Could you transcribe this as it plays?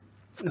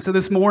So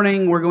this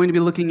morning we're going to be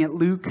looking at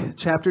Luke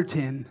chapter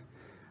 10,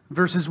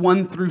 verses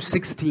 1 through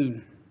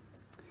 16.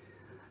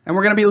 And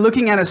we're going to be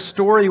looking at a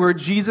story where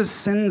Jesus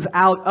sends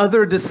out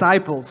other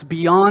disciples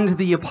beyond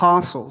the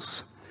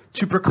apostles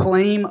to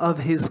proclaim of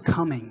his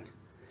coming.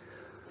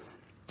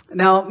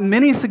 Now,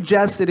 many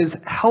suggest it is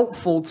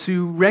helpful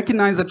to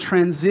recognize a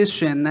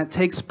transition that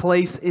takes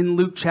place in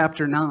Luke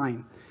chapter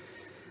 9.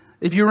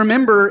 If you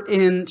remember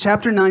in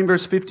chapter 9,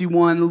 verse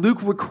 51,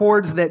 Luke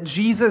records that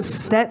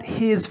Jesus set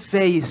his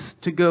face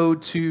to go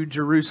to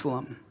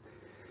Jerusalem.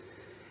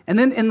 And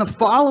then in the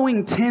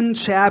following 10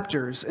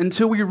 chapters,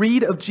 until we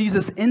read of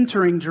Jesus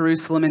entering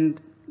Jerusalem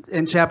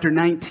in chapter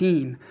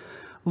 19,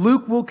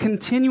 Luke will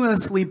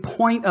continuously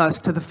point us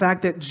to the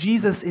fact that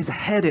Jesus is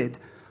headed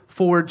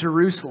for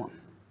Jerusalem.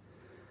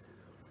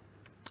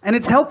 And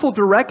it's helpful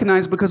to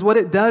recognize because what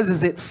it does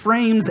is it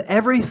frames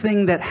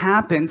everything that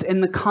happens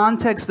in the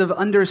context of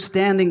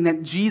understanding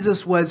that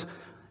Jesus was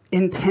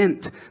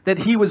intent, that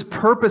he was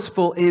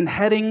purposeful in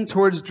heading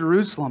towards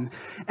Jerusalem.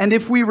 And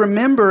if we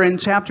remember in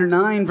chapter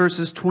 9,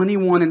 verses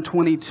 21 and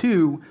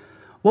 22,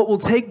 what will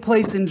take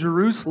place in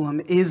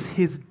Jerusalem is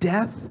his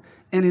death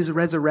and his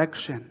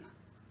resurrection.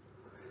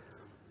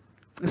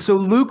 So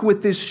Luke,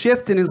 with this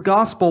shift in his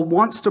gospel,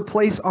 wants to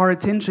place our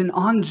attention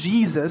on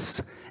Jesus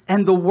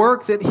and the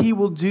work that he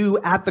will do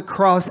at the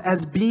cross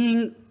as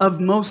being of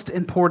most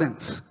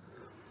importance.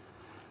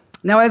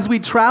 Now, as we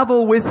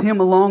travel with him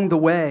along the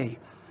way,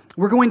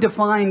 we're going to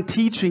find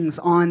teachings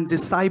on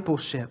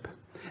discipleship.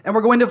 And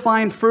we're going to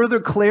find further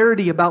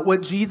clarity about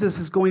what Jesus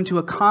is going to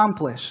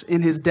accomplish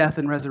in his death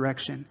and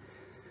resurrection.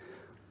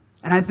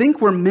 And I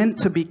think we're meant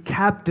to be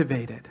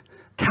captivated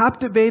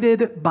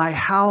by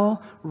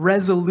how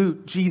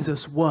resolute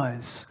Jesus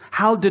was,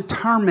 how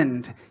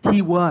determined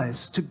he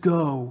was to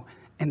go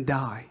and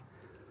die.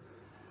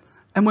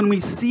 And when we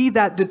see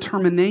that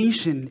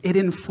determination, it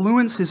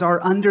influences our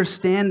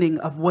understanding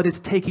of what is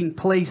taking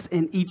place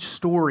in each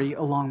story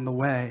along the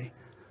way.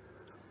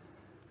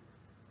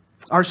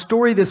 Our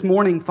story this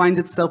morning finds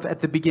itself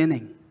at the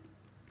beginning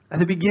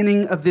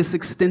of this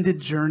extended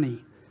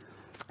journey.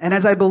 And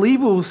as I believe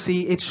we'll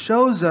see, it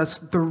shows us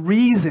the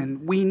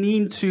reason we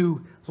need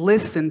to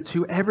listen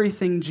to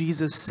everything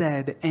Jesus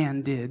said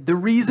and did, the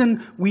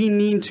reason we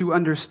need to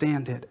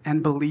understand it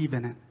and believe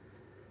in it.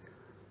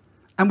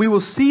 And we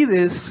will see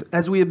this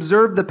as we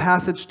observe the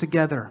passage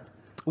together,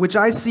 which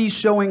I see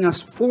showing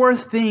us four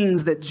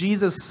things that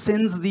Jesus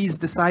sends these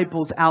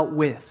disciples out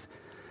with: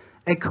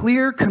 a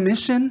clear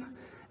commission,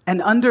 an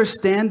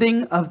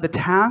understanding of the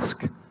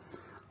task,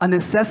 a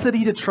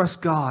necessity to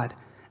trust God,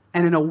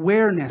 and an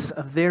awareness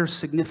of their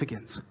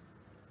significance.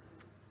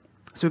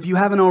 So if you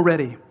haven't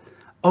already,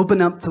 open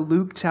up to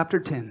Luke chapter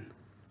 10,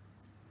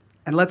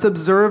 and let's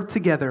observe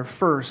together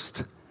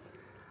first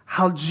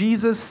how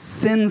Jesus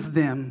sends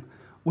them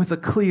with a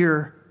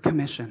clear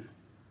commission.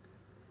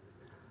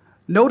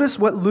 Notice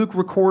what Luke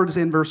records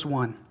in verse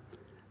 1.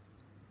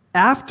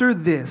 After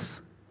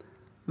this,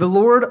 the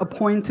Lord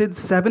appointed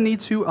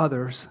 72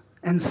 others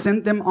and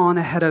sent them on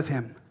ahead of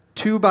him,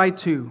 2 by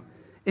 2,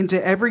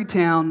 into every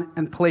town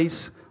and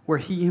place where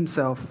he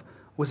himself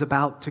was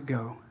about to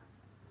go.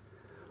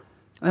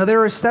 Now,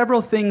 there are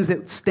several things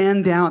that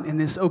stand out in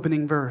this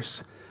opening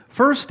verse.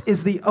 First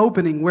is the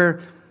opening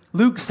where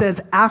Luke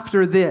says,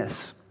 after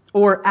this,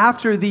 or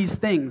after these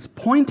things,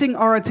 pointing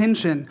our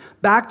attention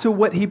back to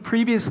what he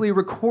previously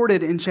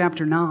recorded in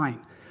chapter 9.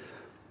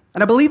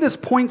 And I believe this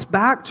points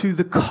back to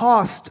the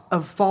cost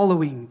of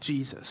following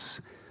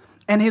Jesus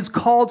and his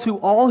call to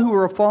all who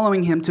are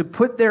following him to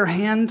put their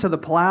hand to the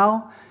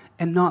plow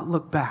and not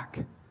look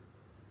back.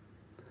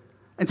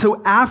 And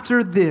so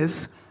after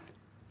this,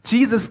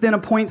 Jesus then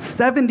appoints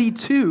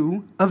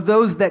 72 of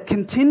those that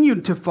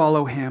continued to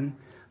follow him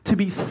to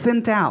be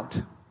sent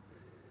out.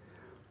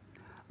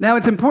 Now,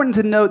 it's important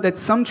to note that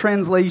some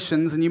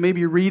translations, and you may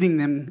be reading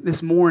them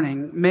this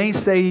morning, may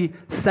say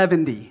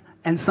 70,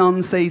 and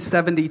some say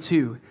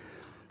 72.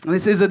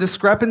 This is a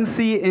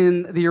discrepancy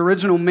in the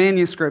original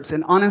manuscripts,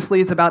 and honestly,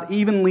 it's about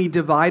evenly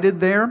divided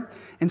there,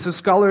 and so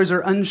scholars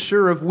are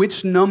unsure of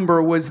which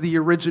number was the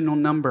original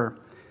number.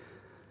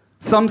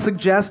 Some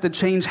suggest a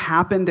change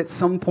happened at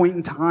some point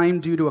in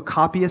time due to a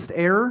copyist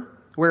error,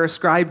 where a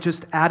scribe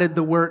just added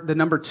the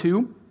number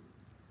 2.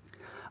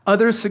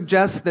 Others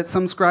suggest that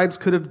some scribes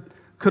could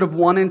have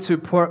wanted to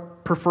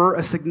prefer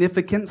a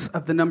significance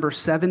of the number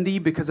 70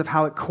 because of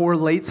how it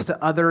correlates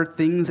to other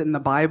things in the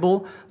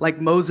Bible, like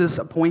Moses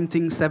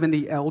appointing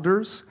 70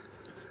 elders.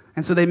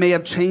 And so they may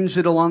have changed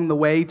it along the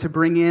way to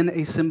bring in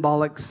a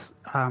symbolic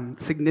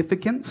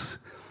significance.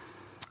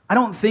 I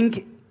don't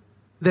think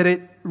that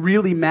it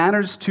really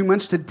matters too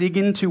much to dig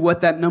into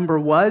what that number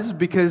was,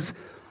 because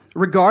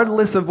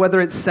regardless of whether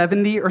it's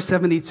 70 or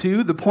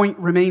 72, the point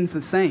remains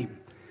the same.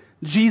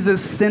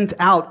 Jesus sent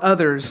out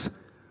others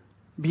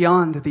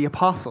beyond the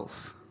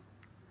apostles.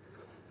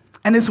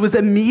 And this was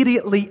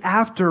immediately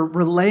after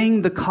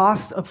relaying the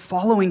cost of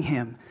following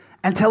him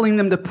and telling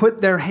them to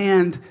put their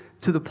hand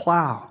to the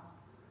plow.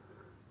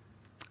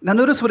 Now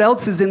notice what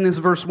else is in this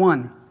verse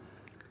 1.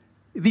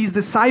 These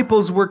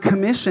disciples were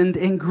commissioned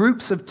in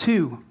groups of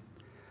 2.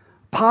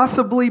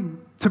 possibly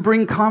to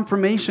bring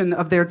confirmation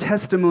of their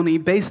testimony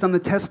based on the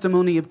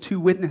testimony of two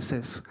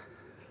witnesses.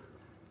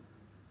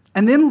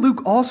 And then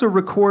Luke also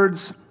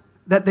records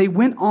that they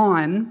went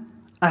on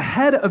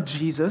ahead of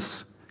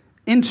Jesus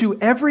into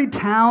every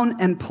town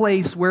and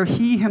place where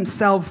he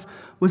himself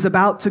was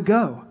about to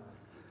go.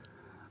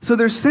 So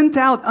they're sent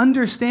out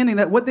understanding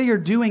that what they are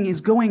doing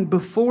is going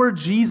before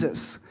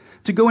Jesus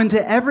to go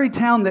into every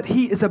town that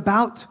he is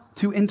about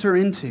to enter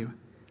into.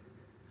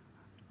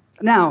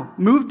 Now,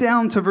 move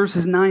down to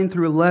verses 9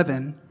 through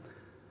 11,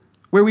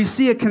 where we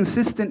see a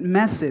consistent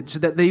message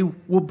that they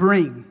will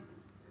bring.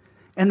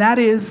 And that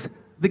is,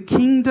 the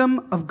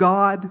kingdom of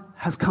God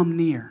has come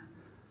near.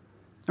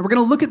 And we're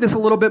going to look at this a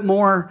little bit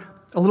more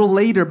a little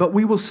later, but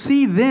we will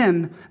see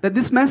then that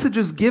this message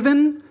is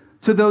given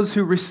to those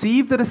who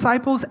receive the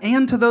disciples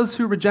and to those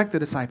who reject the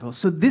disciples.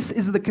 So this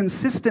is the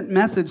consistent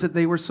message that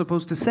they were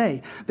supposed to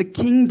say. The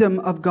kingdom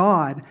of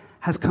God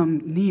has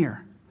come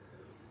near.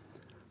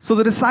 So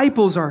the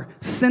disciples are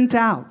sent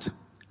out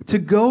to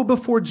go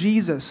before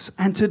Jesus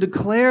and to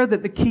declare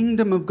that the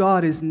kingdom of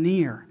God is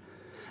near.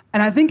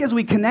 And I think as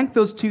we connect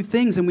those two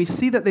things and we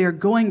see that they are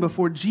going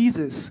before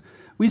Jesus,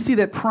 we see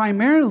that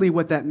primarily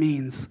what that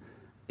means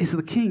is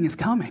the king is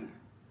coming.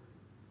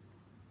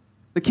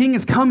 The king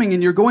is coming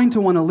and you're going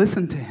to want to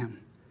listen to him.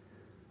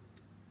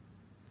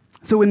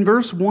 So in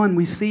verse 1,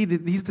 we see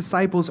that these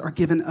disciples are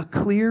given a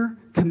clear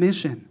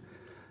commission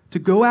to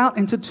go out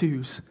into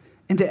twos,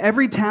 into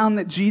every town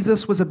that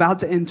Jesus was about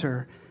to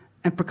enter,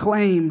 and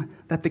proclaim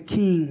that the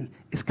king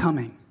is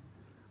coming,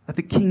 that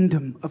the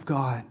kingdom of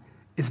God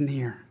is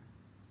near.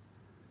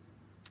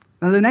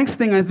 Now, the next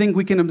thing I think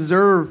we can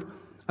observe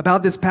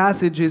about this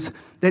passage is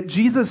that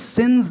Jesus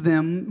sends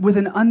them with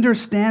an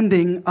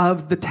understanding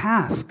of the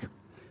task.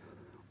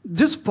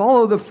 Just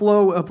follow the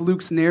flow of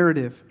Luke's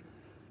narrative.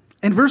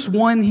 In verse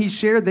 1, he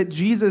shared that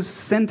Jesus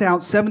sent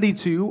out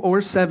 72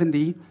 or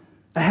 70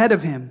 ahead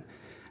of him.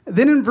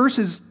 Then in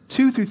verses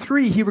 2 through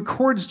 3, he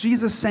records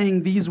Jesus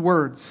saying these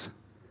words,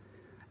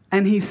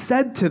 "And he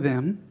said to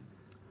them,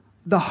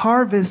 'The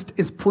harvest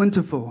is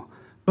plentiful,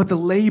 but the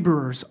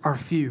laborers are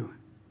few.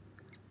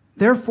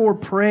 Therefore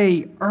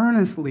pray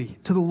earnestly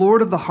to the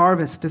Lord of the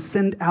harvest to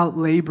send out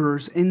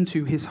laborers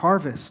into his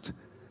harvest.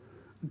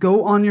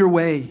 Go on your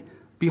way.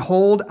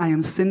 Behold, I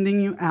am sending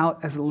you out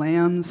as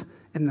lambs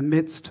in the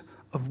midst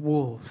of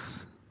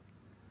wolves.'"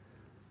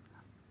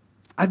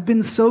 I've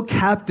been so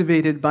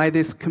captivated by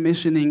this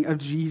commissioning of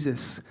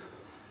Jesus,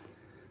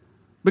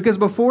 because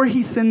before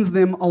he sends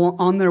them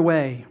on their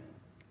way,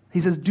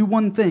 he says, do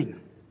one thing,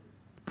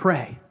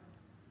 pray.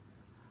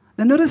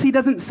 Now notice he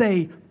doesn't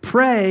say,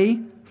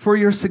 pray for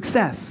your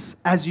success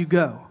as you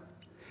go.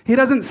 He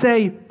doesn't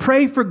say,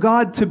 pray for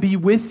God to be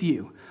with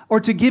you or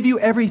to give you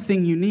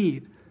everything you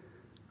need.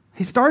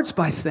 He starts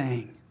by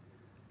saying,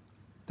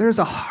 there's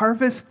a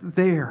harvest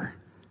there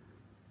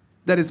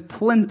that is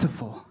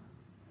plentiful.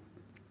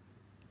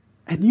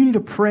 And you need to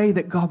pray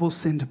that God will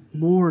send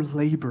more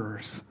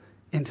laborers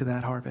into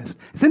that harvest.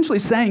 Essentially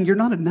saying, you're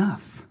not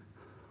enough.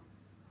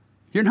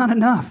 You're not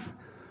enough.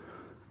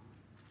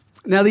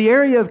 Now, the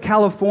area of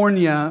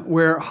California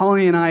where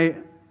Holly and I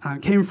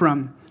came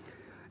from,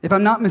 if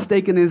I'm not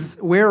mistaken, is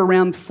where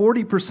around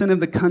 40% of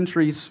the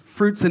country's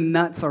fruits and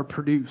nuts are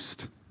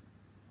produced.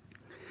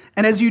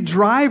 And as you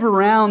drive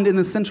around in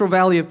the Central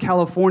Valley of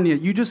California,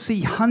 you just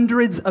see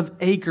hundreds of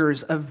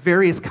acres of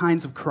various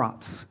kinds of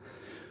crops.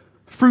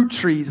 Fruit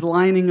trees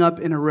lining up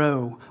in a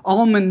row,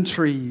 almond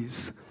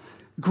trees,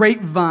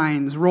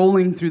 grapevines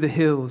rolling through the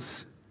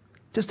hills.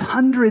 Just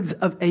hundreds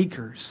of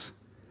acres.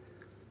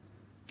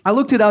 I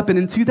looked it up, and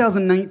in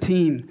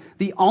 2019,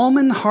 the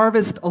almond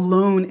harvest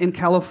alone in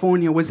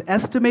California was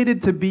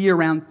estimated to be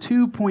around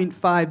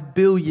 2.5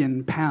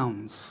 billion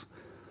pounds.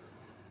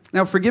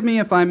 Now, forgive me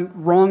if I'm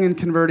wrong in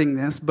converting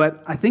this,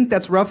 but I think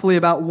that's roughly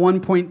about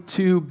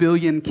 1.2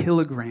 billion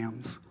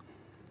kilograms.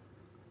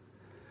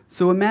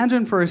 So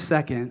imagine for a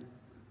second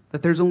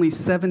that there's only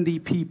 70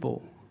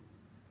 people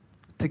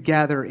to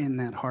gather in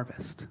that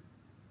harvest.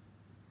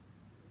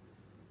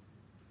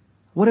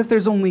 What if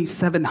there's only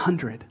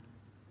 700?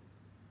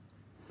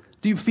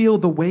 Do you feel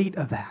the weight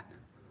of that?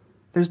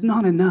 There's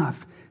not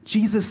enough.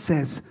 Jesus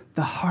says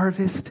the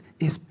harvest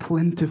is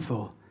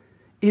plentiful.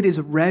 It is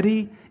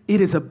ready,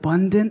 it is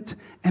abundant,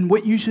 and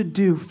what you should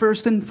do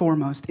first and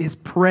foremost is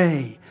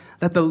pray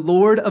that the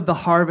Lord of the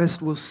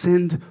harvest will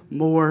send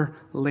more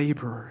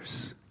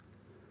laborers.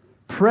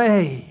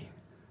 Pray.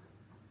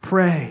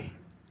 Pray.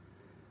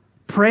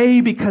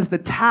 Pray because the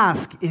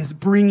task is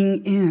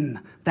bringing in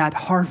that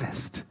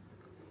harvest.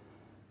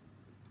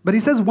 But he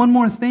says one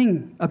more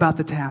thing about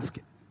the task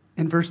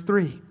in verse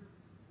 3.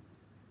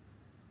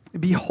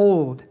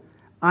 Behold,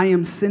 I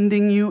am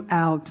sending you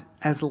out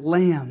as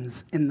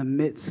lambs in the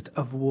midst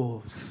of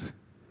wolves.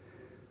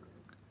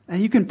 Now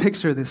you can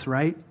picture this,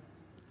 right?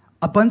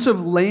 A bunch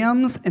of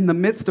lambs in the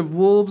midst of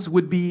wolves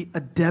would be a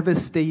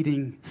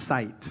devastating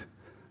sight.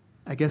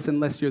 I guess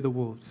unless you're the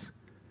wolves.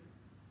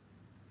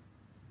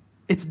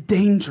 It's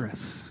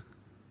dangerous.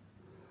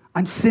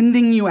 I'm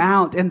sending you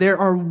out, and there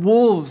are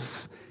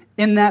wolves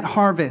in that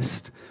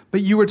harvest,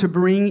 but you are to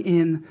bring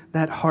in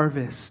that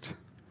harvest.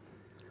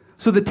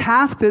 So the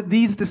task that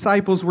these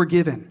disciples were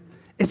given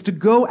is to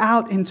go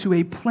out into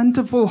a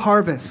plentiful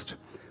harvest,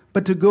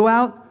 but to go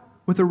out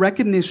with a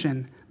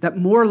recognition that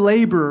more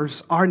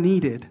laborers are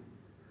needed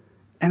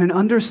and an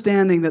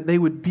understanding that they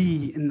would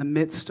be in the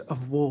midst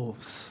of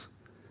wolves.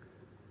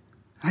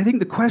 I think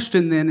the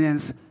question then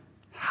is,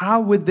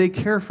 how would they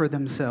care for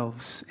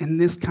themselves in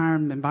this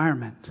kind of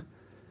environment?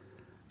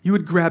 You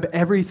would grab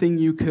everything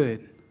you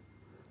could.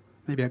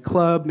 Maybe a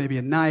club, maybe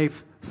a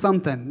knife,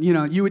 something.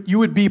 You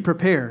would be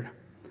prepared.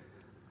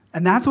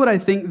 And that's what I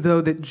think,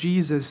 though, that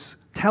Jesus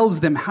tells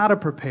them how to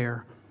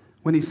prepare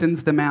when he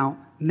sends them out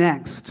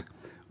next,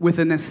 with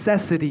a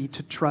necessity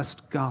to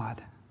trust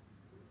God.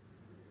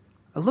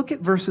 Look at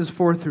verses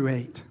 4 through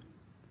 8.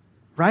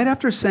 Right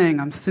after saying,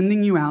 I'm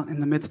sending you out in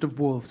the midst of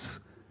wolves,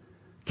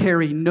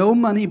 carry no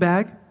money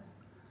bag,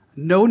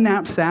 no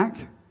knapsack,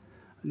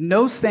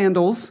 no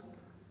sandals,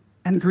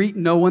 and greet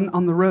no one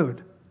on the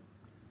road.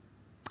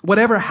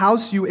 Whatever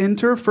house you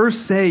enter,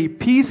 first say,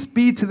 peace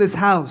be to this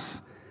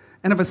house.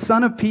 And if a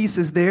son of peace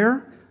is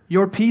there,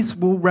 your peace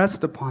will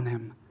rest upon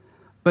him.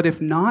 But if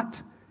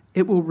not,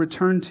 it will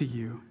return to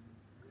you.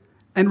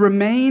 And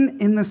remain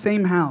in the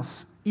same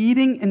house,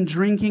 eating and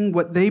drinking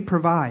what they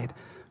provide,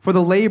 for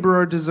the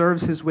laborer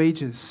deserves his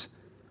wages.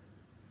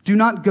 Do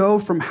not go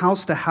from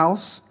house to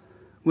house.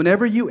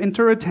 Whenever you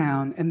enter a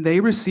town and they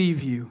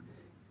receive you,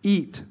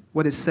 eat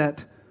what is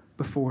set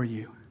before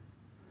you.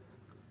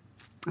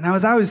 And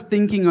as I was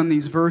thinking on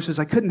these verses,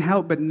 I couldn't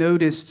help but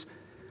notice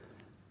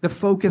the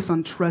focus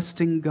on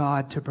trusting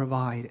God to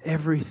provide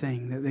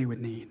everything that they would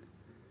need.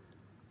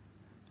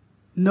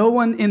 No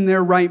one in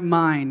their right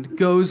mind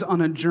goes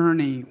on a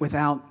journey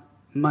without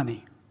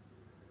money.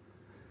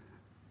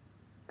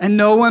 And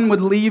no one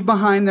would leave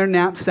behind their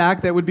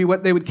knapsack that would be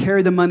what they would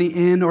carry the money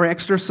in, or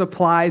extra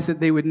supplies that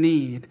they would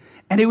need.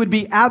 And it would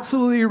be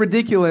absolutely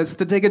ridiculous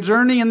to take a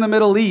journey in the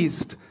Middle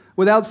East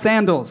without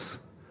sandals.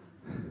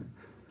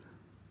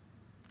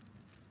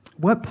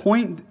 What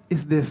point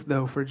is this,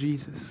 though, for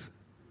Jesus?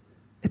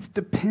 It's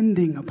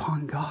depending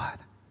upon God.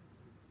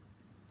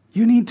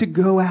 You need to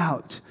go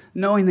out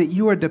knowing that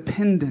you are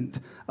dependent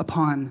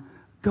upon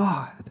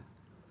God.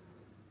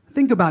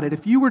 Think about it.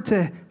 If you were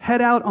to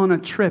head out on a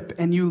trip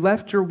and you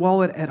left your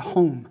wallet at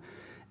home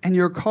and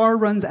your car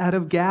runs out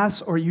of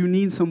gas or you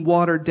need some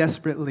water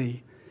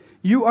desperately,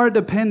 you are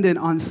dependent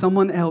on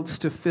someone else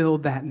to fill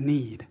that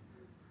need.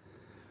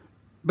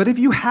 But if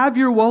you have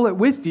your wallet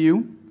with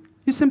you,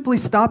 you simply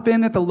stop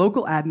in at the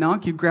local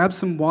ADNOC, you grab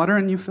some water,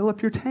 and you fill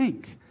up your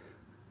tank.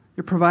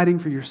 You're providing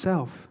for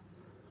yourself.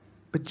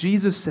 But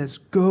Jesus says,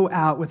 go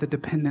out with a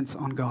dependence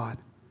on God.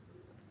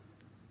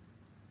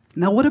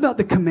 Now, what about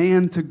the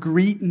command to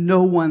greet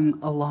no one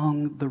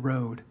along the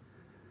road?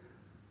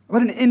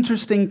 What an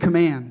interesting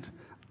command.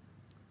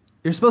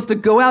 You're supposed to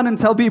go out and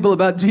tell people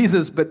about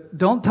Jesus, but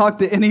don't talk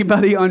to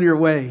anybody on your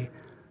way.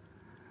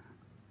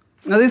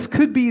 Now, this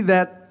could be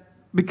that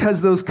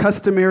because those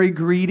customary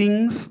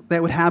greetings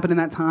that would happen in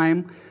that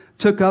time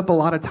took up a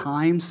lot of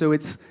time, so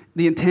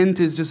the intent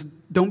is just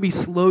don't be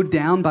slowed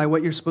down by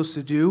what you're supposed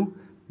to do.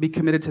 Be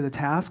committed to the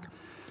task.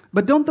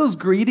 But don't those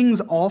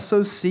greetings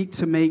also seek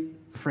to make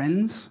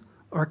friends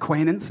or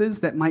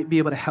acquaintances that might be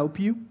able to help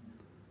you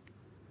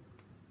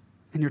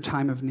in your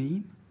time of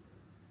need?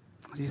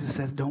 Jesus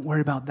says, don't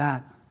worry about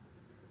that.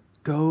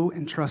 Go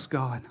and trust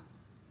God.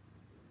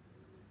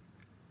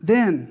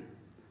 Then,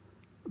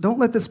 don't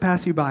let this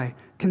pass you by.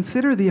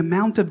 Consider the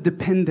amount of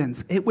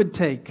dependence it would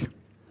take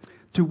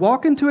to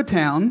walk into a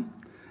town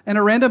and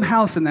a random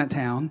house in that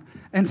town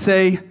and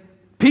say,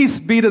 peace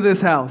be to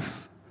this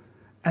house,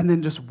 and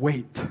then just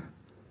wait.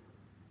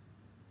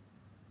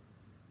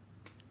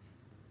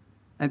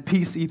 And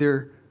peace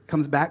either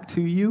comes back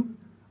to you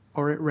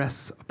or it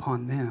rests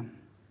upon them.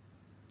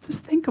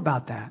 Just think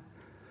about that.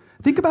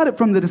 Think about it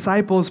from the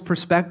disciples'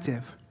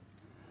 perspective.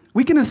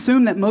 We can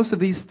assume that most of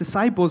these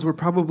disciples were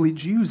probably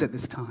Jews at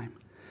this time.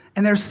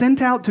 And they're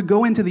sent out to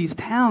go into these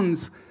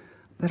towns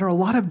that are a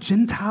lot of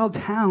Gentile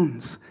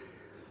towns.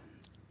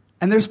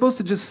 And they're supposed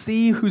to just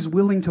see who's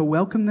willing to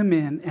welcome them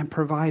in and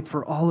provide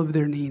for all of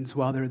their needs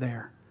while they're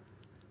there.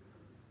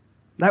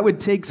 That would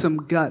take some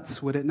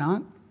guts, would it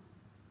not?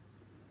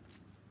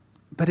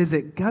 But is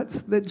it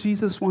guts that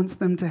Jesus wants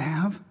them to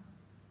have?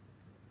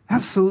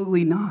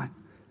 Absolutely not.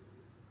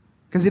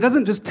 Because he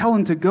doesn't just tell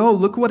them to go.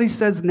 Look what he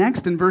says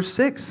next in verse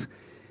 6.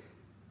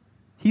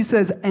 He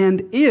says,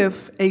 and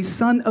if a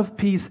son of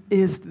peace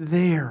is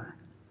there,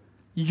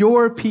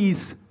 your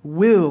peace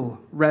will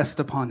rest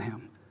upon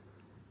him.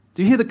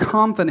 Do you hear the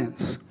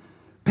confidence?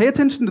 Pay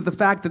attention to the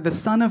fact that the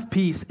son of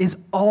peace is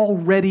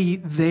already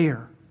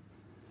there.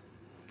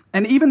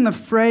 And even the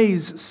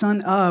phrase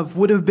son of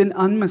would have been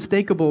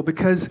unmistakable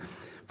because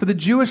for the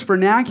Jewish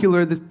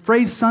vernacular, the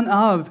phrase son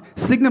of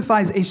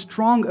signifies a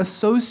strong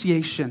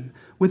association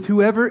with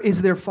whoever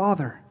is their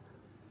father,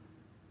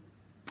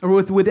 or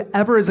with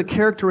whatever is a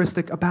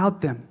characteristic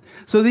about them.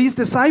 So these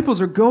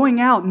disciples are going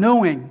out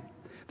knowing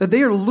that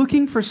they are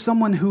looking for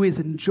someone who is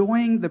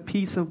enjoying the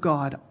peace of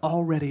God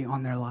already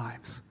on their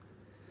lives.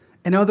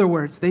 In other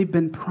words, they've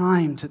been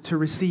primed to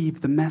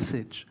receive the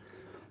message.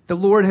 The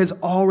Lord has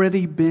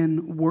already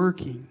been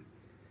working.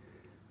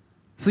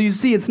 So you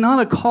see, it's not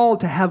a call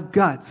to have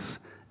guts.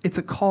 It's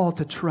a call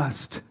to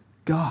trust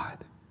God.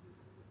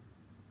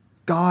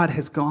 God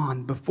has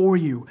gone before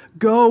you.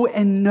 Go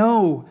and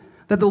know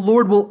that the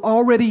Lord will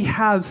already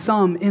have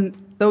some in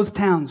those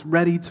towns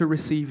ready to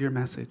receive your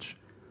message.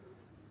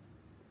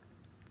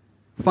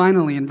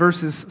 Finally, in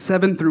verses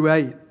 7 through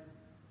 8,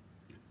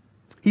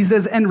 he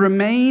says, "And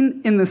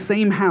remain in the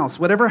same house,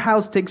 whatever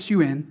house takes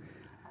you in,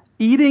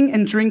 eating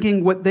and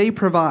drinking what they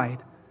provide,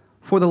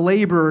 for the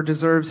laborer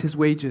deserves his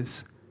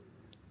wages.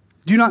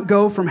 Do not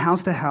go from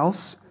house to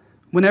house.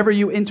 Whenever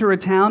you enter a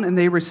town and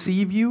they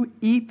receive you,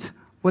 eat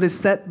what is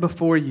set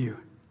before you."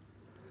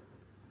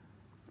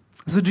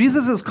 So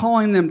Jesus is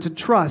calling them to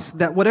trust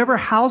that whatever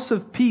house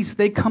of peace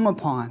they come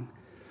upon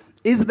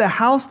is the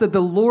house that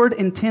the Lord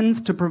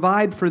intends to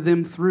provide for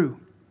them through.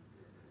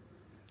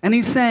 And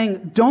he's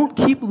saying, don't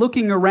keep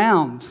looking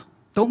around.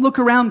 Don't look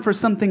around for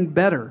something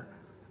better.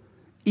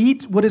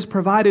 Eat what is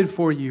provided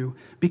for you,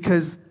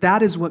 because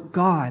that is what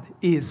God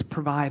is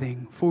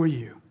providing for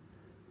you.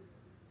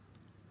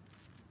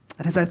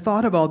 And as I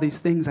thought of all these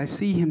things, I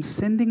see him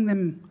sending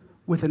them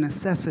with a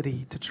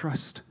necessity to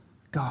trust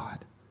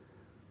God.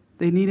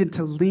 They needed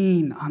to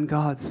lean on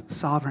God's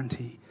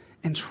sovereignty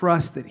and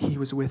trust that he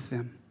was with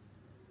them.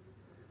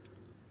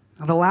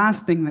 Now, the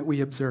last thing that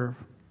we observe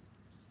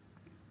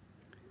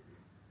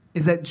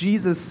is that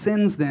Jesus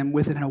sends them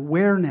with an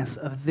awareness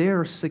of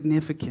their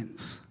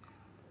significance.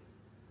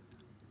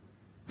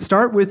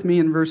 Start with me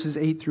in verses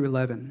 8 through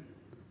 11.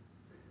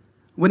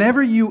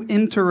 "Whenever you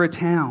enter a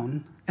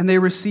town and they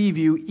receive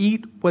you,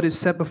 eat what is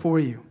set before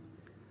you.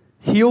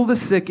 Heal the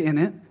sick in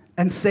it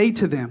and say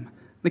to them,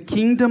 'The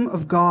kingdom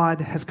of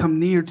God has come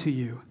near to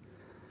you.'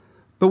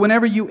 But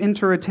whenever you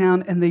enter a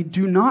town and they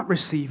do not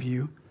receive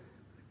you,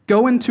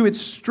 go into its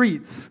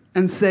streets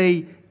and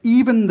say,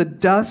 'Even the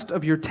dust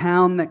of your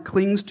town that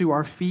clings to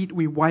our feet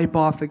we wipe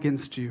off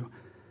against you.'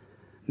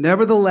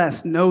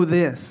 Nevertheless, know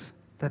this,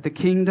 that the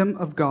kingdom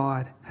of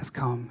God has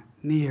come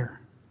near."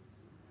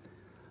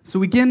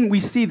 So again, we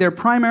see their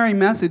primary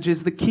message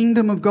is the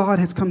kingdom of God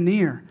has come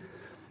near.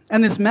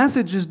 And this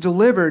message is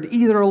delivered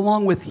either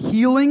along with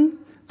healing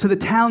to the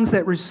towns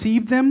that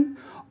receive them,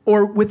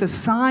 or with a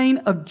sign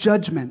of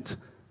judgment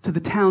to the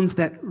towns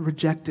that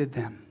rejected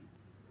them.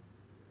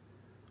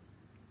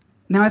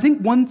 Now, I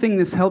think one thing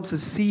this helps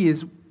us see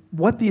is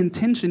what the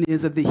intention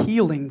is of the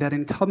healing that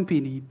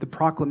accompanied the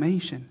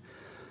proclamation.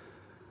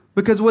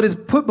 Because what is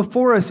put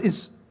before us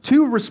is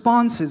two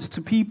responses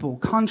to people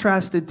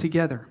contrasted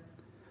together.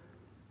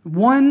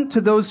 One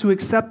to those who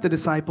accept the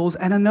disciples,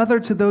 and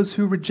another to those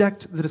who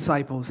reject the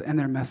disciples and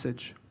their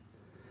message.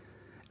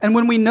 And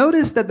when we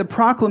notice that the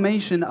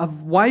proclamation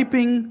of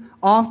wiping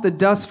off the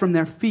dust from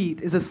their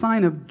feet is a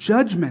sign of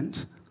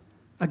judgment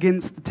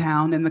against the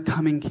town and the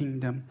coming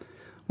kingdom,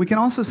 we can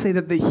also say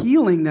that the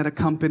healing that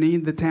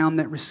accompanied the town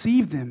that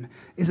received them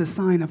is a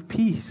sign of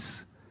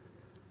peace.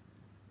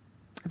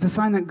 It's a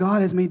sign that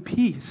God has made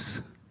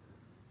peace.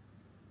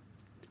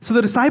 So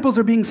the disciples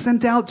are being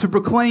sent out to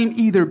proclaim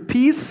either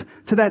peace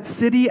to that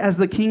city as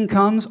the king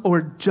comes,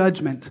 or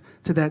judgment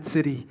to that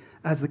city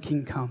as the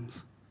king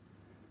comes.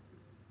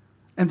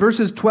 And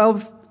verses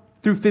 12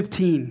 through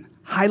 15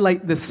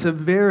 highlight the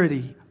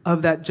severity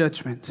of that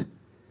judgment.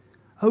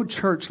 Oh,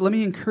 church, let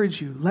me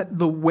encourage you, let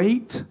the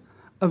weight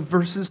of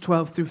verses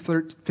 12 through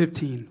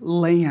 15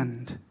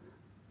 land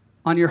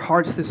on your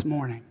hearts this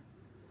morning.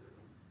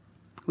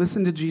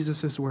 Listen to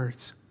Jesus'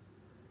 words.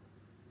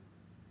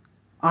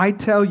 "I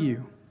tell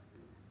you,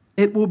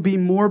 it will be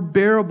more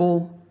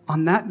bearable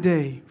on that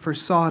day for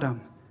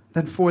Sodom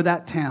than for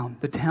that town,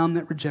 the town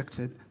that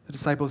rejected the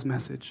disciples'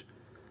 message.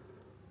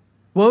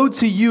 Woe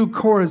to you,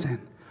 Chorazin!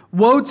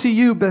 Woe to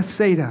you,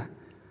 Bethsaida!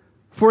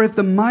 For if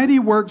the mighty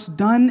works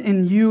done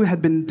in you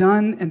had been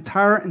done in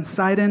Tyre and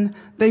Sidon,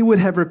 they would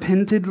have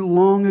repented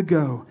long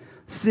ago,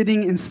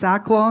 sitting in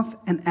sackcloth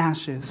and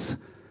ashes.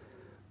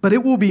 But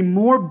it will be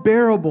more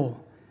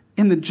bearable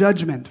in the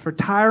judgment for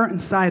Tyre and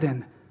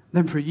Sidon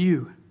than for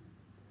you.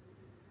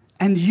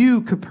 And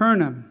you,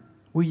 Capernaum,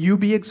 will you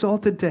be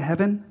exalted to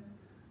heaven?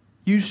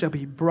 You shall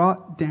be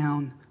brought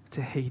down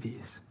to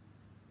Hades."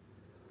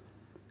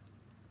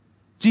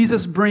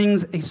 Jesus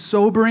brings a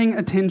sobering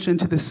attention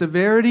to the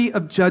severity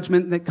of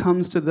judgment that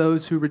comes to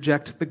those who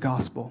reject the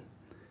gospel.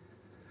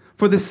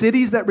 For the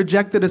cities that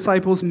reject the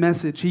disciples'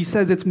 message, he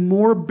says it's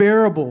more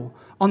bearable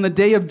on the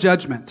day of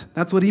judgment.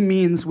 That's what he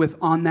means with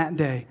 "on that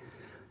day."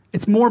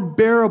 It's more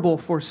bearable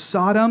for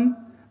Sodom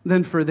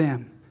than for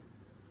them.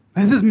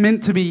 This is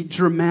meant to be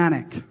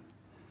dramatic.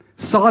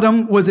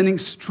 Sodom was an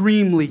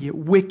extremely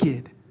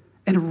wicked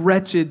and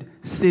wretched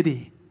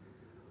city.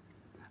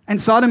 And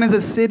Sodom is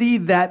a city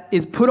that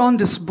is put on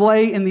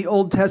display in the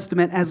Old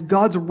Testament as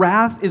God's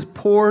wrath is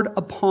poured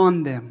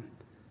upon them.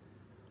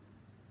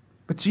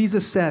 But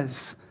Jesus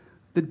says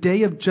the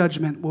day of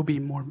judgment will be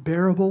more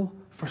bearable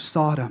for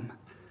Sodom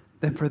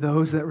than for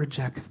those that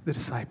reject the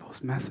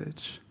disciples'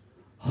 message.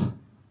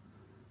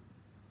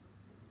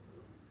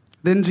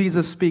 Then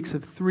Jesus speaks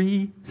of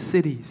 3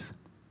 cities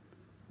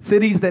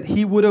that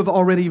he would have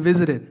already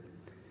visited.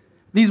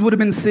 These would have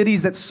been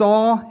cities that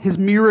saw his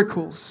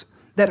miracles,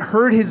 that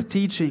heard his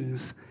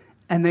teachings,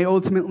 and they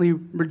ultimately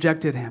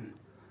rejected him.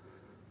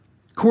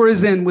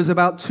 Chorazin was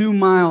about 2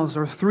 miles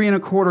or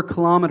 3¼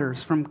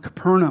 kilometers from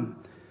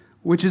Capernaum,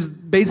 which is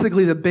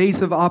basically the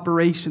base of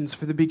operations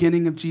for the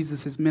beginning of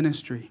Jesus'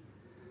 ministry.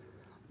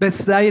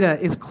 Bethsaida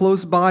is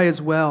close by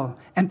as well,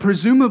 and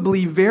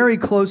presumably very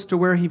close to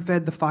where he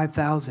fed the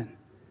 5,000.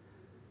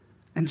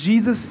 And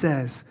Jesus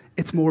says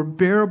it's more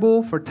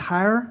bearable for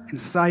Tyre and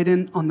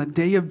Sidon on the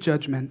day of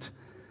judgment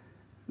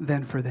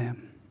than for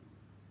them.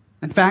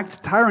 In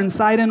fact, Tyre and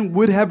Sidon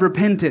would have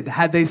repented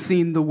had they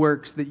seen the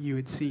works that you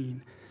had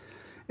seen.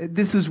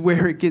 This is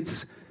where it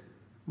gets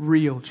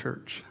real,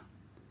 church.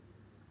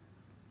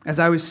 As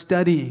I was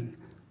studying,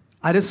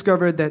 I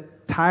discovered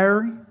that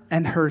Tyre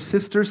and her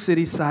sister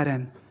city,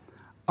 Sidon,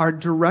 are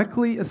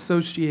directly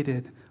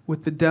associated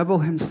with the devil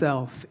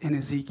himself in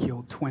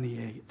Ezekiel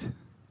 28.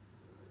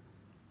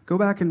 Go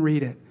back and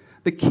read it.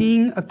 The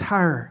king of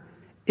Tyre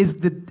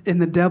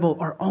and the devil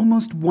are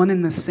almost one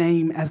and the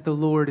same as the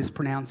Lord is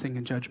pronouncing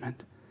in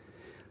judgment,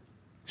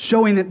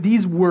 showing that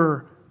these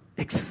were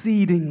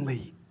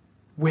exceedingly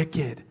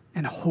wicked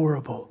and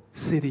horrible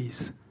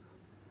cities.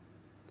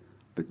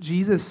 But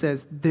Jesus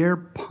says their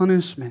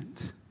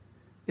punishment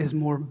is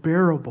more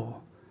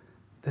bearable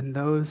than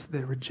those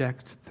that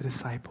reject the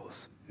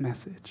disciples'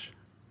 message.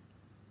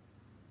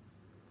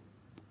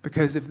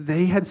 Because if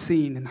they had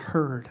seen and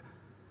heard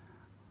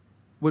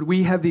what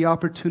we have the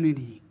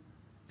opportunity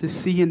to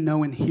see and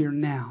know and hear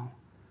now,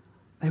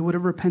 they would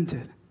have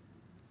repented.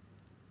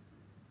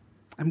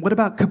 And what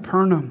about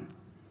Capernaum,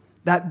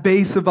 that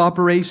base of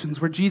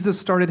operations where Jesus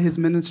started his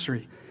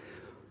ministry?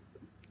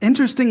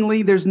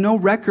 Interestingly, there's no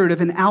record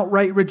of an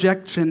outright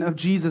rejection of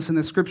Jesus in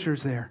the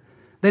scriptures there.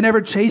 They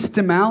never chased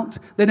him out.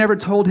 They never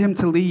told him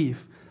to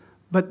leave.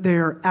 But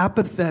they're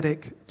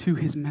apathetic to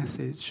his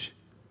message.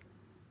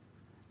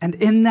 And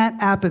in that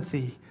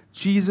apathy,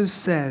 Jesus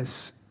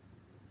says,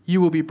 you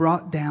will be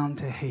brought down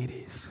to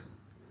Hades,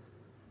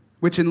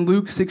 which in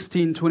Luke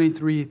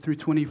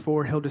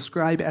 16:23-24, he'll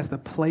describe as the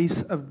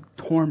place of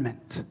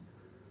torment.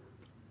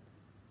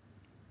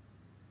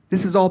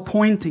 This is all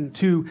pointing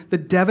to the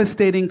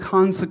devastating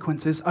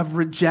consequences of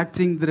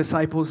rejecting the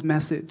disciples'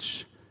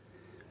 message.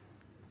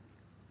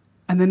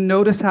 And then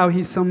notice how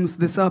he sums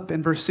this up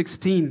in verse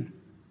 16.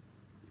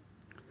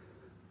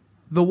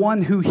 The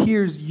one who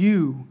hears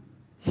you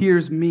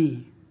hears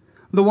me.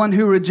 The one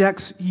who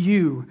rejects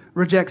you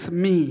rejects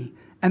me.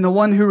 And the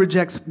one who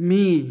rejects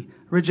me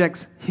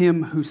rejects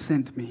him who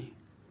sent me.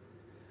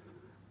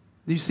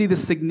 Do you see the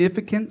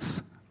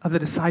significance of the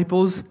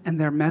disciples and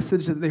their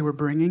message that they were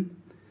bringing?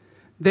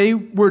 They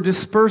were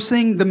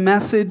dispersing the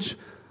message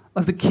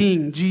of the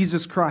King,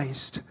 Jesus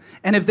Christ.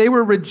 And if they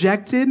were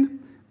rejected,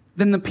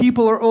 then the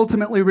people are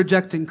ultimately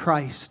rejecting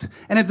Christ.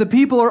 And if the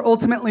people are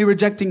ultimately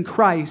rejecting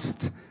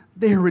Christ,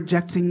 they are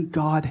rejecting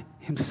God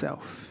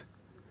himself.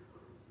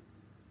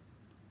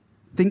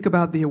 Think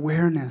about the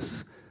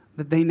awareness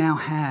that they now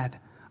had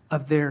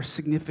of their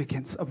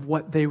significance, of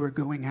what they were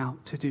going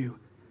out to do.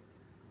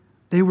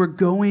 They were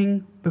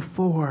going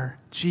before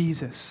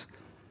Jesus,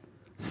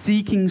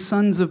 seeking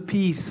sons of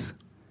peace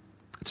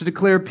to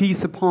declare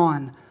peace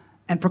upon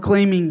and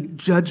proclaiming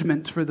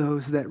judgment for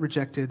those that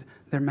rejected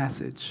their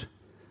message,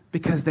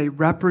 because they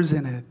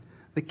represented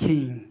the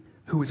King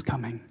who was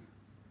coming.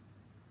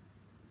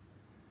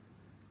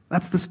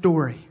 That's the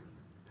story.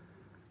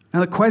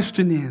 Now the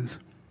question is,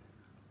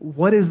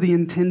 what is the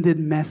intended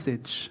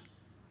message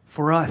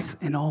for us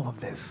in all of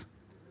this?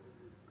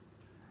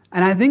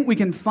 And I think we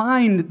can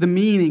find the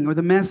meaning or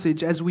the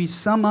message as we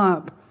sum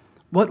up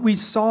what we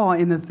saw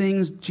in the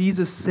things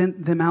Jesus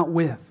sent them out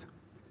with.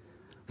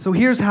 So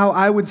here's how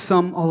I would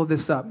sum all of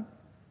this up.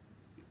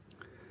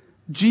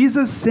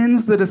 Jesus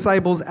sends the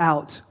disciples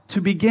out to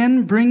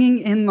begin bringing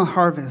in the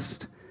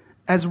harvest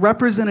as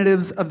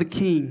representatives of the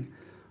King,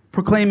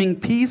 proclaiming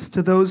peace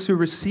to those who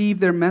receive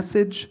their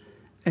message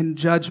and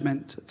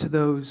judgment to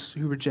those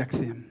who reject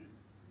them.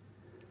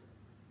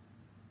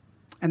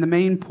 And the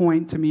main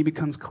point to me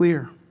becomes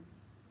clear.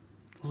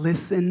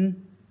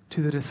 Listen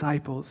to the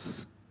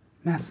disciples'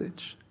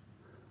 message.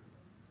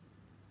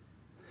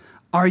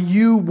 Are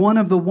you one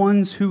of the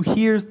ones who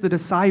hears the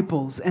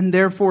disciples and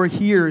therefore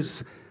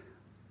hears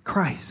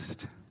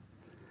Christ?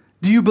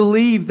 Do you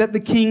believe that the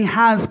King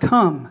has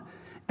come?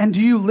 And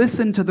do you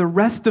listen to the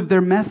rest of their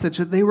message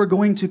that they were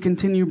going to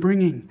continue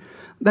bringing?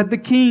 That the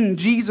King,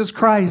 Jesus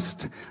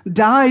Christ,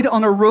 died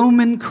on a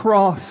Roman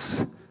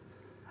cross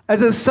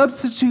as a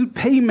substitute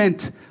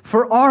payment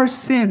for our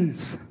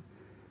sins.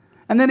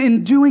 And then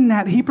in doing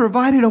that, he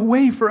provided a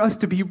way for us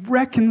to be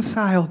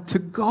reconciled to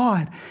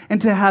God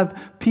and to have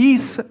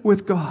peace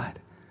with God.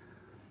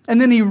 And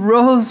then he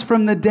rose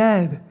from the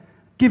dead,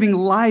 giving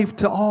life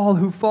to all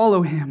who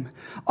follow him.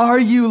 Are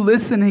you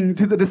listening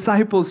to the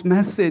disciples'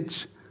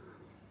 message?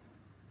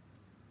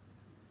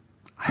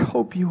 I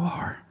hope you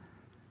are.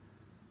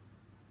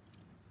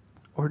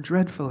 Or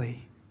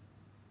dreadfully,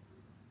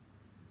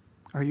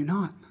 are you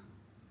not?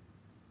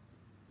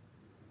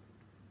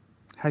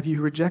 Have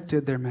you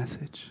rejected their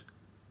message?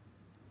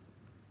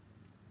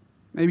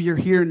 Maybe you're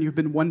here and you've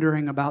been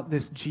wondering about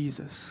this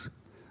Jesus.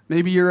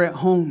 Maybe you're at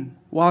home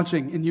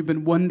watching and you've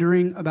been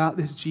wondering about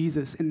this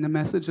Jesus in the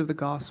message of the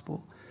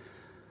gospel.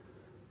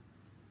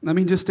 Let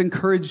me just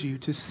encourage you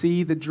to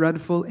see the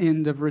dreadful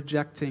end of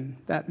rejecting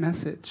that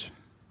message.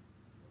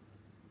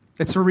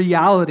 It's a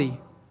reality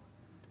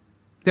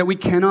that we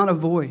cannot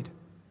avoid.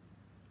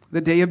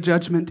 The day of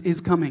judgment is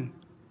coming.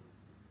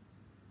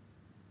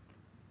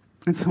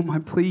 And so my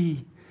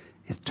plea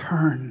is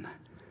turn.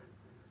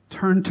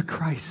 Turn to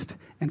Christ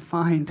and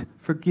find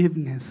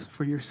forgiveness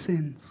for your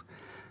sins.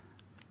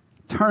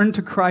 Turn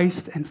to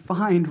Christ and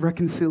find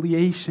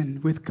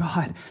reconciliation with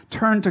God.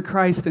 Turn to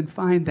Christ and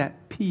find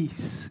that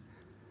peace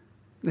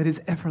that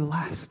is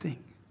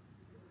everlasting,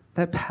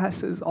 that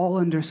passes all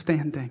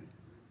understanding.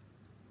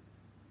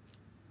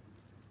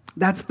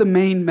 That's the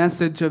main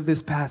message of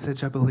this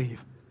passage, I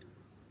believe.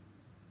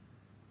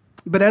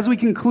 But as we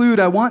conclude,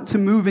 I want to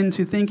move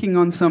into thinking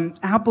on some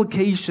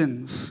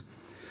applications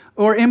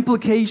or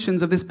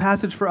implications of this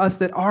passage for us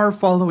that are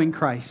following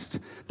Christ,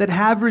 that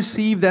have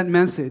received that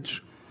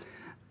message.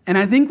 And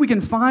I think we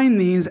can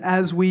find these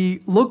as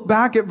we look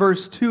back at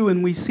verse 2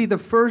 and we see the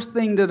first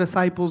thing the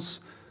disciples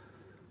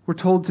were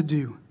told to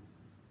do: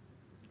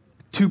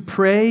 to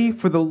pray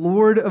for the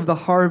Lord of the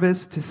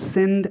harvest to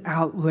send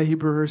out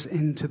laborers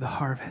into the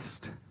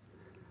harvest.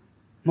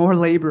 More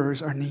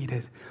laborers are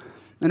needed.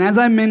 And as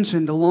I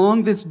mentioned,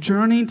 along this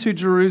journey to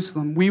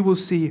Jerusalem, we will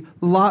see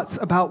lots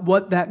about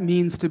what that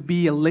means to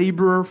be a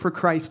laborer for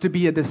Christ, to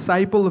be a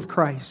disciple of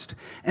Christ.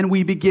 And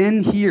we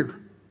begin here.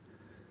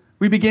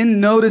 We begin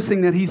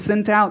noticing that he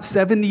sent out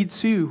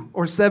 72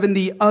 or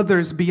 70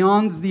 others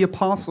beyond the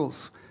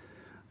apostles.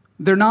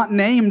 They're not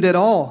named at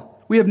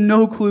all. We have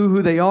no clue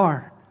who they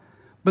are.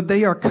 But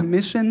they are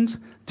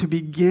commissioned to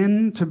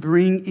begin to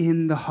bring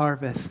in the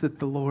harvest that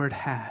the Lord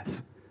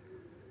has.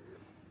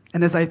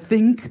 And as I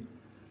think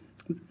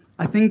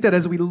that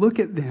as we look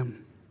at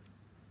them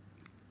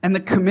and the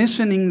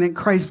commissioning that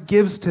Christ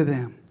gives to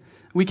them,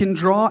 we can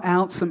draw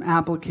out some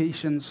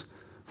applications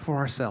for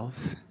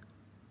ourselves.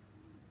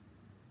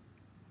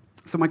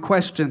 So my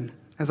question,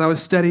 as I was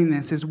studying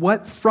this, is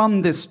what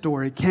from this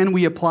story can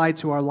we apply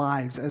to our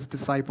lives as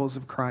disciples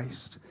of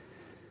Christ?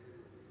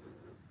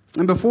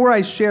 And before I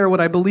share what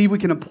I believe we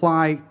can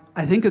apply,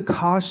 I think a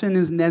caution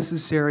is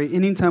necessary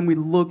anytime we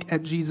look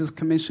at Jesus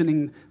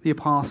commissioning the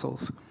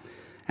apostles.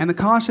 And the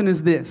caution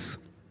is this: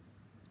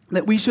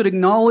 that we should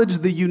acknowledge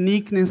the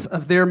uniqueness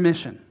of their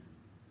mission.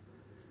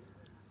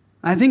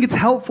 I think it's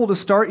helpful to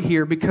start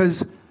here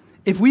because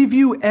if we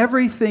view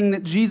everything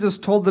that Jesus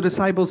told the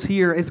disciples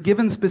here as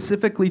given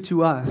specifically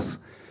to us,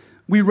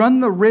 we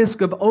run the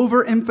risk of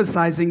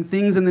overemphasizing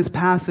things in this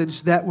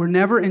passage that were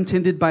never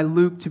intended by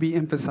Luke to be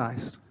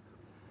emphasized.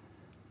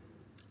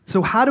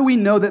 So how do we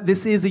know that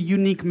this is a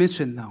unique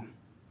mission, though?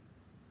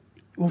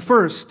 Well,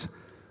 first,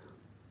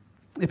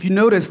 if you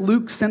notice,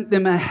 Luke sent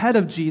them ahead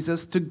of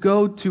Jesus to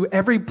go to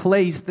every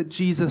place that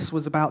Jesus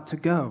was about to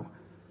go.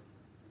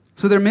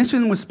 So their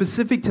mission was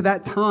specific to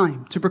that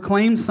time, to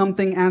proclaim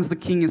something as the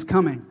king is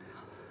coming.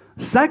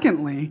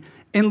 Secondly,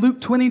 in Luke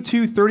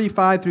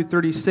 22:35 through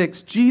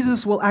 36,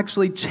 Jesus will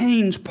actually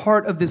change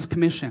part of this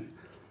commission.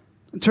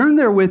 Turn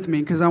there with me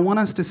because I want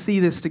us to see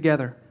this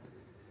together.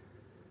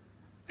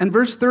 In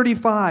verse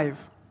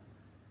 35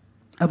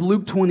 of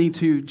Luke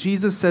 22,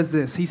 Jesus says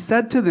this. He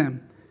said to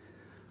them,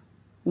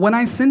 "When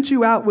I sent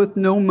you out with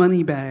no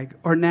money bag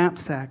or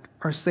knapsack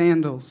or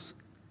sandals,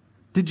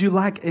 did you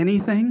lack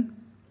anything?"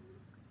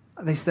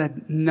 They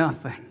said,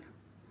 "Nothing."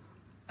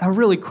 Now,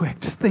 really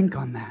quick, just think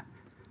on that.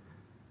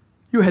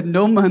 You had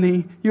no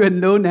money, you had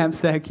no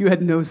knapsack, you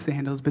had no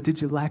sandals, but did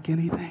you lack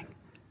anything?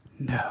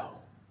 No,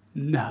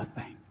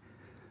 nothing.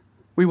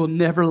 We will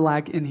never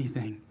lack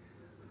anything.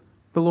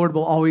 The Lord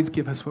will always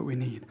give us what we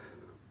need.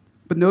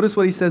 But notice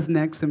what he says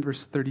next in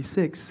verse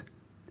 36.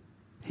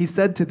 He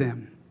said to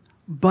them,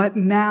 "But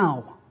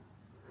now,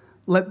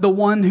 let the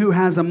one who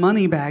has a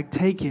money bag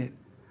take it,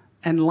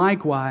 and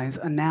likewise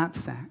a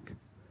knapsack."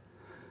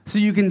 So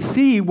you can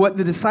see what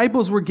the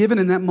disciples were given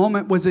in that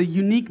moment was a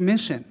unique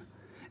mission.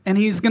 And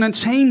he's going to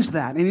change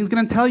that. And he's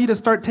going to tell you to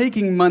start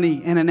taking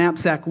money and a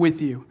knapsack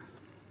with you.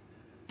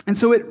 And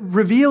so it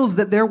reveals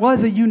that there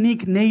was a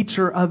unique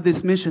nature of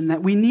this mission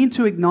that we need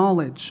to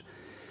acknowledge.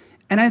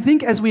 And I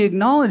think as we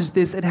acknowledge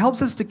this, it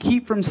helps us to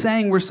keep from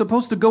saying we're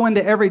supposed to go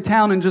into every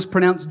town and just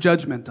pronounce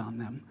judgment on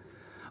them.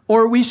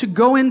 Or we should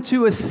go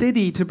into a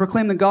city to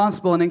proclaim the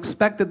gospel and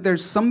expect that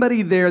there's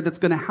somebody there that's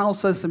going to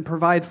house us and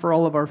provide for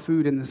all of our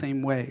food in the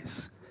same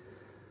ways.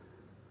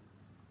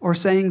 Or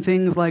saying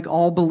things like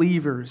all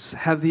believers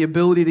have the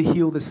ability to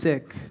heal the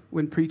sick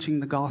when preaching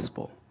the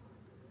gospel.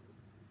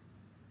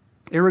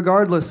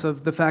 Irregardless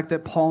of the fact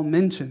that Paul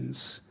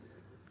mentions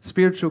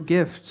spiritual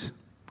gift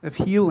of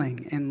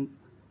healing in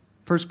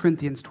 1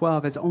 Corinthians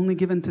 12 as only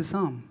given to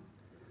some.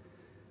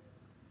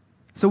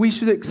 So we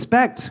should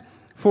expect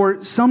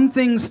for some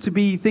things to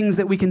be things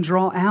that we can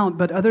draw out,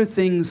 but other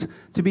things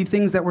to be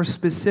things that were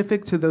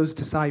specific to those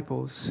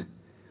disciples.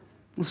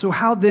 So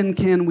how then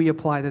can we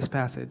apply this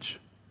passage?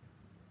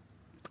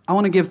 I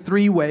want to give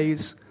 3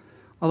 ways,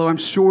 although I'm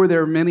sure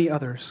there are many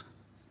others.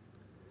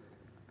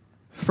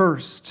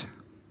 First,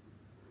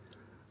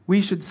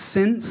 we should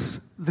sense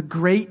the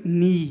great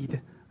need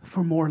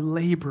for more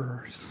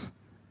laborers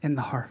in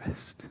the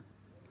harvest.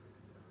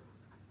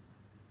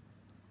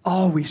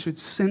 We should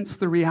sense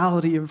the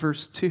reality of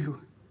verse 2.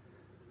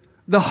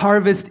 The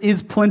harvest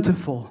is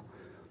plentiful,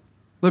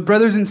 but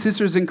brothers and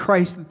sisters in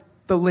Christ,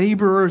 the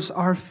laborers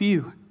are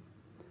few.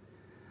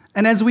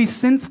 And as we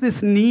sense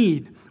this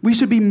need, we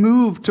should be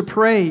moved to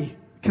pray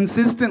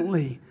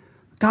consistently,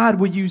 God,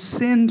 will you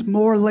send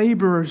more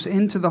laborers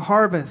into the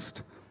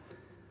harvest?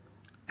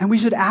 And we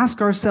should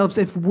ask ourselves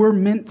if we're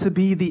meant to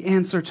be the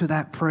answer to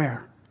that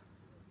prayer.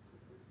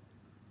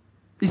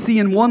 You see,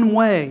 in one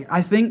way,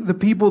 I think the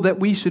people that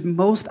we should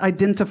most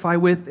identify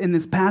with in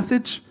this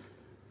passage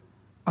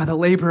are the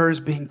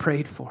laborers being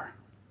prayed for.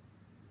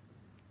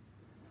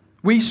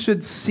 We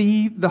should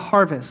see the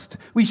harvest.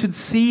 We should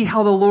see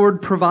how the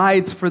Lord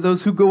provides for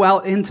those who go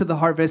out into the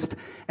harvest,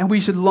 and we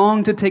should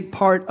long to take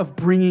part of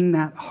bringing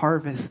that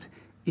harvest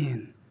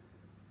in.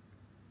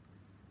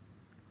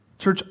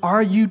 Church,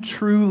 are you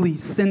truly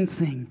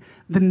sensing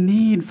the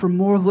need for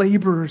more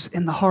laborers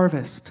in the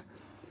harvest?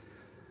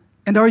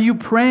 And are you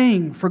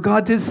praying for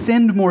God to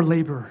send more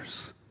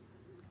laborers?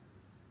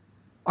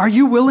 Are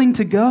you willing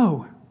to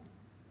go?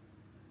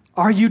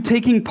 Are you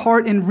taking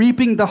part in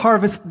reaping the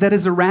harvest that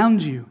is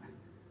around you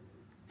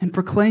and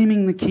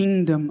proclaiming the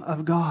kingdom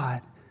of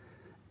God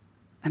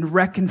and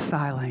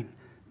reconciling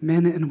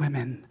men and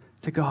women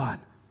to God?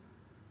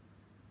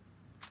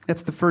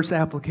 That's the first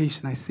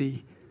application I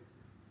see.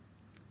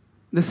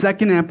 The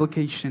second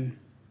application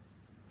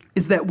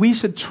is that we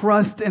should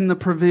trust in the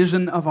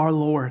provision of our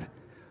Lord.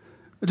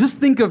 Just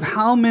think of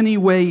how many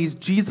ways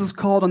Jesus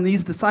called on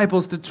these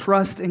disciples to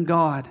trust in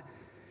God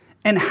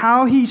and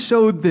how he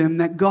showed them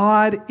that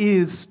God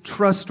is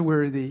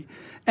trustworthy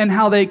and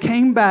how they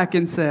came back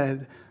and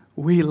said,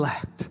 we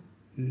lacked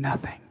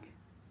nothing.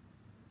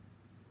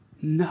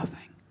 Nothing.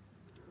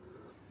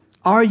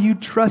 Are you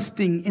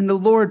trusting in the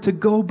Lord to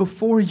go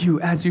before you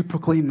as you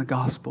proclaim the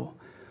gospel?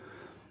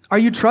 Are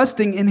you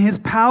trusting in his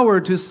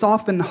power to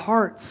soften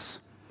hearts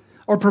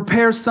or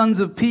prepare sons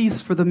of peace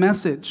for the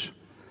message?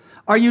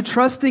 Are you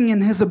trusting in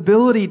his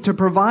ability to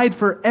provide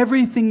for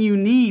everything you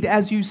need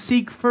as you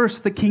seek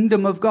first the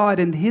kingdom of God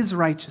and his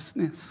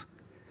righteousness?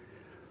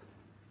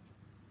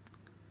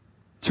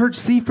 Church,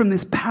 see from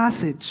this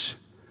passage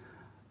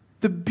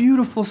the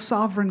beautiful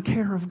sovereign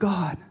care of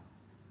God.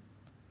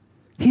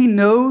 He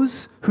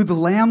knows who the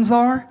lambs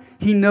are.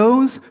 He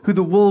knows who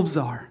the wolves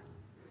are.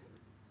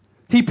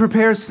 He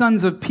prepares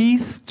sons of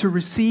peace to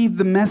receive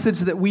the message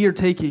that we are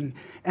taking,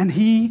 and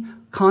he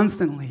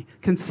constantly,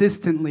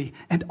 consistently,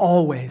 and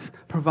always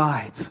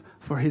provides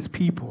for his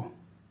people.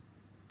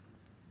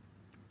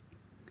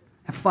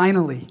 And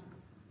finally,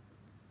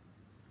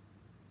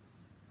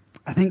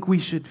 I think we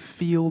should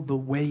feel the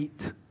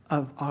weight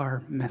of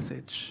our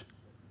message.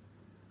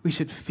 We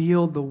should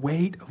feel the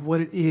weight of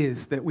what it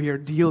is that we are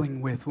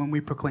dealing with when we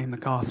proclaim the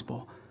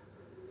gospel.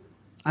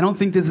 I don't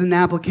think this is an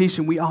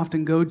application we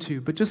often go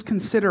to, but just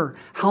consider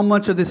how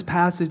much of this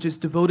passage is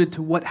devoted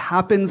to what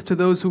happens to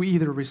those who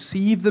either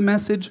receive the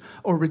message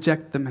or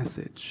reject the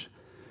message.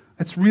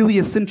 That's really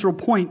a central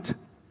point.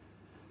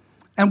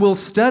 And we'll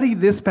study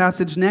this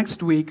passage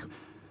next week,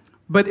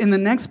 but in the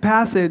next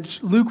passage,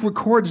 Luke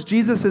records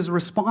Jesus'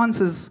 response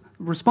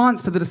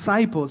to the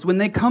disciples when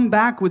they come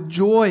back with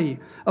joy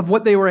of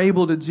what they were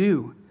able to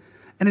do.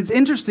 And it's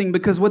interesting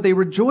because what they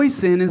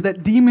rejoice in is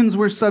that demons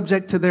were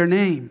subject to their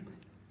name.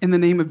 In the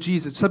name of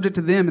Jesus, subject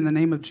to them in the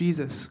name of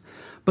Jesus.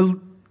 But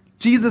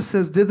Jesus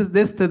says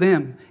this to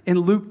them in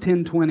Luke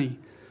 10:20.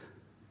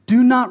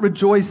 Do not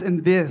rejoice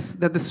in this,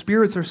 that the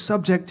spirits are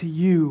subject to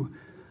you,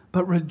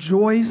 but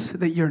rejoice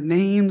that your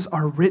names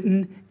are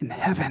written in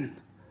heaven.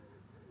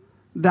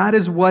 That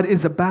is what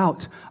is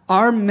about.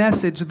 Our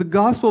message, the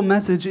gospel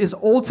message, is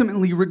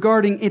ultimately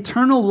regarding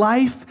eternal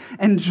life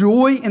and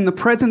joy in the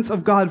presence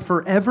of God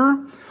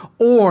forever,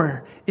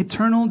 or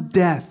eternal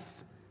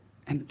death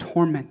and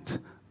torment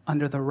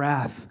under the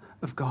wrath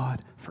of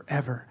God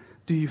forever.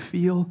 Do you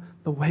feel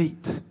the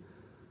weight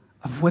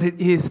of what it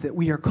is that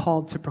we are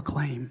called to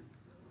proclaim?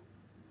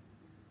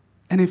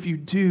 And if you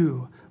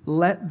do,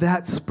 let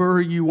that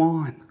spur you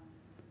on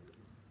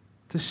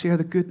to share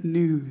the good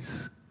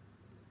news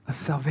of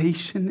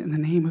salvation in the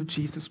name of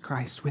Jesus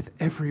Christ with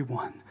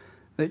everyone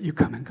that you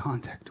come in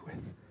contact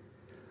with.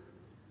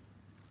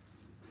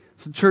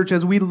 So, church,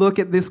 as we look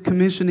at this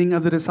commissioning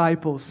of the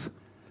disciples,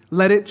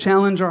 let it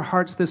challenge our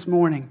hearts this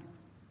morning.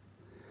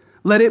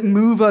 Let it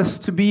move us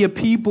to be a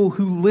people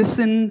who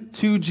listen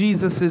to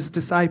Jesus'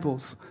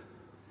 disciples.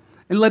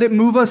 And let it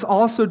move us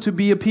also to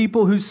be a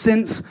people who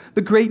sense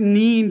the great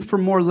need for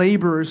more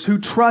laborers, who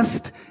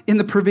trust in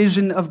the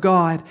provision of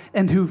God,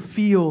 and who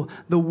feel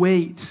the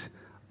weight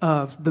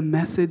of the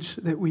message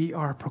that we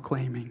are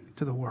proclaiming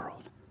to the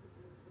world.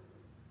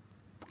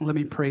 Let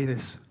me pray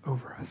this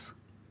over us.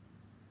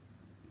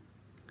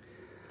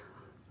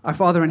 Our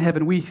Father in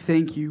heaven, we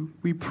thank you,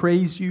 we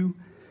praise you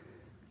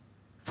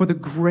for the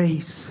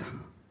grace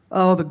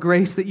Oh, the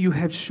grace that you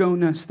have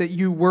shown us, that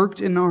you worked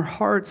in our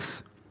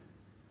hearts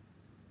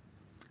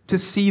to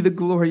see the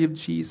glory of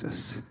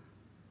Jesus.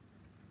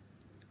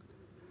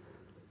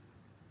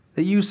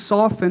 That you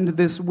softened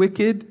this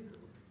wicked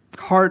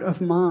heart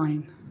of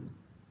mine.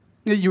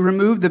 That you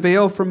removed the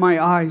veil from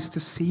my eyes to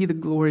see the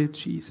glory of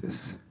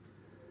Jesus.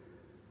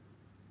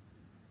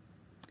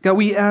 God,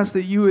 we ask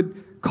that you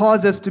would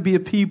cause us to be a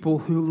people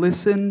who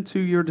listen to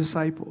your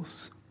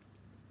disciples,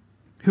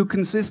 who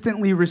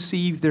consistently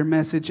receive their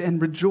message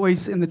and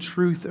rejoice in the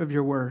truth of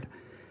your word.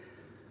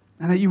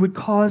 And that you would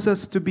cause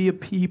us to be a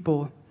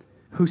people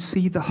who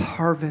see the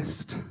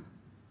harvest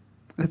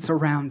that's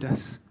around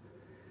us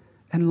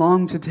and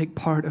long to take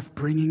part of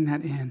bringing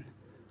that in,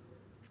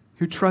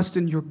 who trust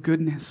in your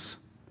goodness,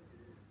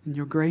 in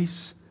your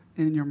grace,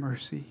 and in your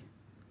mercy.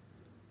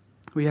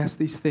 We ask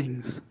these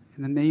things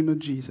in the name of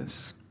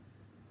Jesus.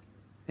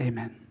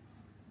 Amen.